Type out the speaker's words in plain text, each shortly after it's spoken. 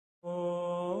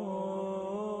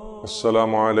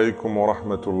Assalamu alaikum wa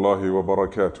rahmatullahi wa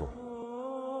barakatuh.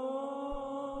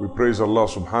 We praise Allah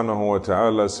subhanahu wa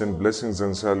ta'ala, send blessings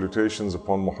and salutations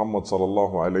upon Muhammad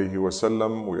sallallahu alayhi wa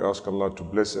sallam. We ask Allah to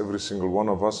bless every single one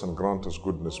of us and grant us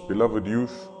goodness. Beloved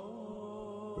youth,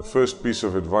 the first piece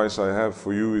of advice I have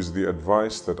for you is the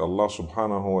advice that Allah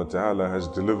subhanahu wa ta'ala has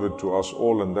delivered to us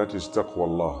all, and that is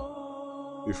taqwallah.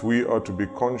 If we are to be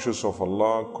conscious of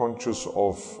Allah, conscious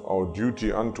of our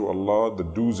duty unto Allah, the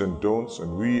do's and don'ts,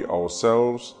 and we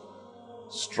ourselves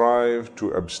strive to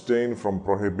abstain from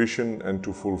prohibition and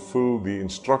to fulfill the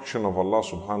instruction of Allah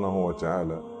subhanahu wa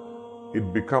ta'ala,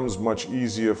 it becomes much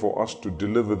easier for us to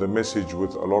deliver the message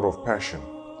with a lot of passion.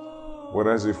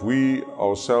 Whereas if we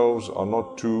ourselves are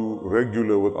not too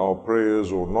regular with our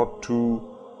prayers or not too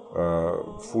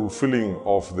fulfilling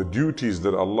of the duties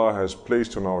that Allah has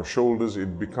placed on our shoulders,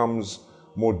 it becomes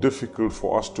more difficult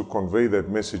for us to convey that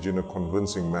message in a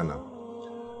convincing manner.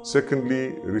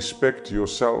 Secondly, respect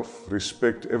yourself,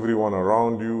 respect everyone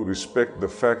around you, respect the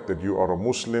fact that you are a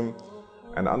Muslim,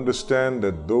 and understand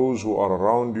that those who are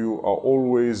around you are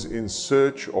always in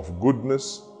search of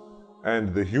goodness,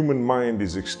 and the human mind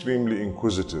is extremely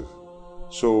inquisitive.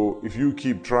 So if you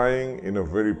keep trying in a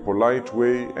very polite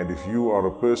way, and if you are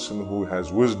a person who has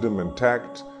wisdom and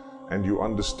tact, and you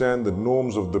understand the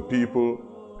norms of the people,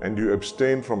 and you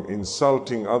abstain from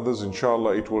insulting others,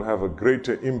 inshallah, it will have a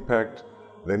greater impact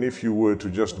than if you were to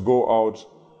just go out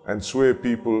and swear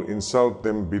people, insult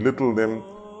them, belittle them,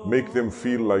 make them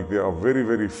feel like they are very,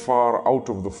 very far out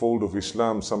of the fold of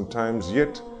Islam sometimes,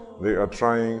 yet they are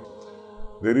trying.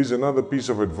 There is another piece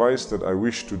of advice that I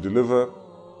wish to deliver,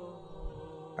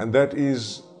 and that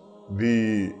is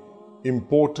the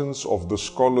importance of the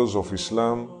scholars of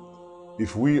Islam.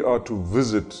 If we are to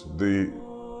visit the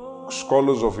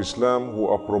scholars of Islam who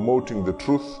are promoting the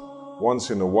truth once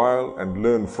in a while and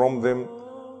learn from them,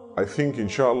 I think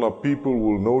inshallah people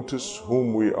will notice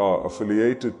whom we are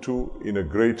affiliated to in a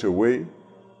greater way,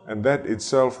 and that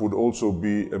itself would also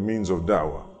be a means of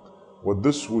da'wah. What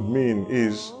this would mean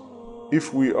is,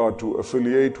 if we are to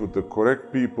affiliate with the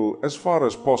correct people as far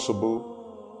as possible,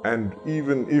 and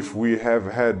even if we have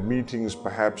had meetings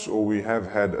perhaps, or we have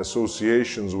had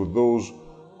associations with those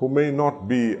who may not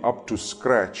be up to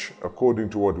scratch according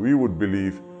to what we would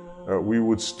believe, we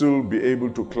would still be able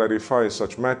to clarify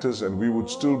such matters, and we would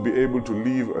still be able to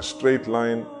leave a straight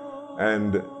line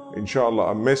and inshallah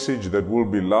a message that will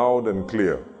be loud and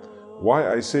clear.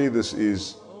 Why I say this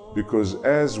is because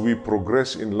as we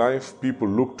progress in life, people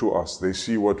look to us, they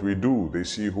see what we do, they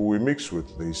see who we mix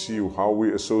with, they see how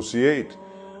we associate,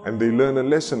 and they learn a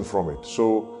lesson from it.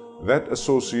 So that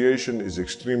association is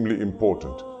extremely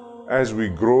important. As we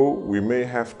grow, we may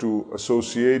have to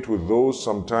associate with those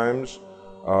sometimes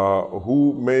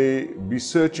who may be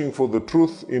searching for the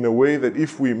truth in a way that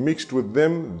if we mixed with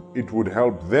them, it would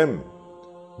help them.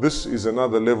 This is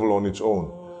another level on its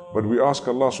own. But we ask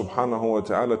Allah subhanahu wa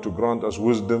ta'ala to grant us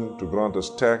wisdom, to grant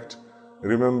us tact.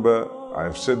 Remember, I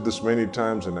have said this many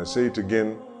times and I say it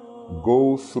again,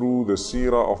 go through the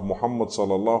seerah of Muhammad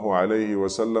sallallahu alayhi wa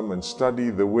sallam and study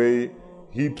the way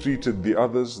he treated the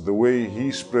others, the way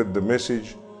he spread the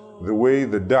message, the way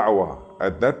the da'wah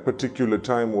at that particular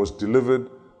time was delivered.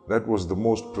 That was the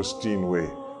most pristine way.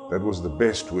 That was the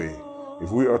best way.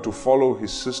 If we are to follow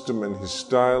his system and his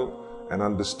style and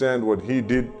understand what he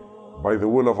did, by the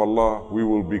will of Allah, we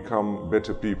will become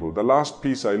better people. The last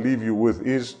piece I leave you with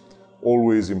is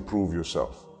always improve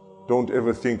yourself. Don't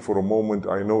ever think for a moment,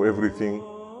 I know everything.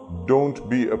 Don't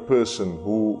be a person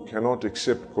who cannot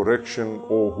accept correction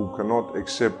or who cannot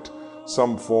accept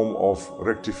some form of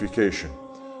rectification.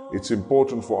 It's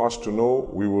important for us to know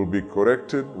we will be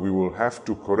corrected. We will have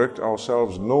to correct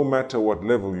ourselves no matter what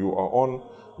level you are on.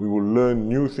 We will learn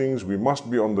new things. We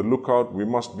must be on the lookout. We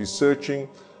must be searching,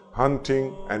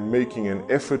 hunting, and making an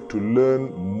effort to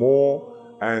learn more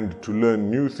and to learn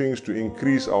new things, to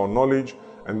increase our knowledge.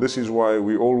 And this is why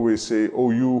we always say,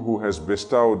 O you who has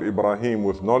bestowed Ibrahim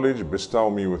with knowledge, bestow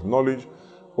me with knowledge.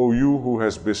 O you who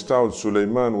has bestowed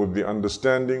Sulaiman with the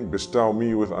understanding, bestow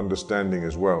me with understanding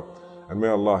as well. And may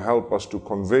Allah help us to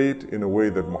convey it in a way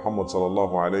that Muhammad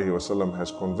sallallahu alayhi wa sallam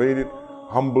has conveyed it.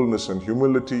 Humbleness and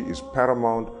humility is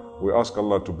paramount. We ask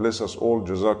Allah to bless us all.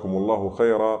 Jazakumullahu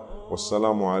khaira.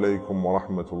 Wassalamu alaykum wa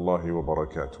rahmatullahi wa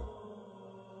barakatuh.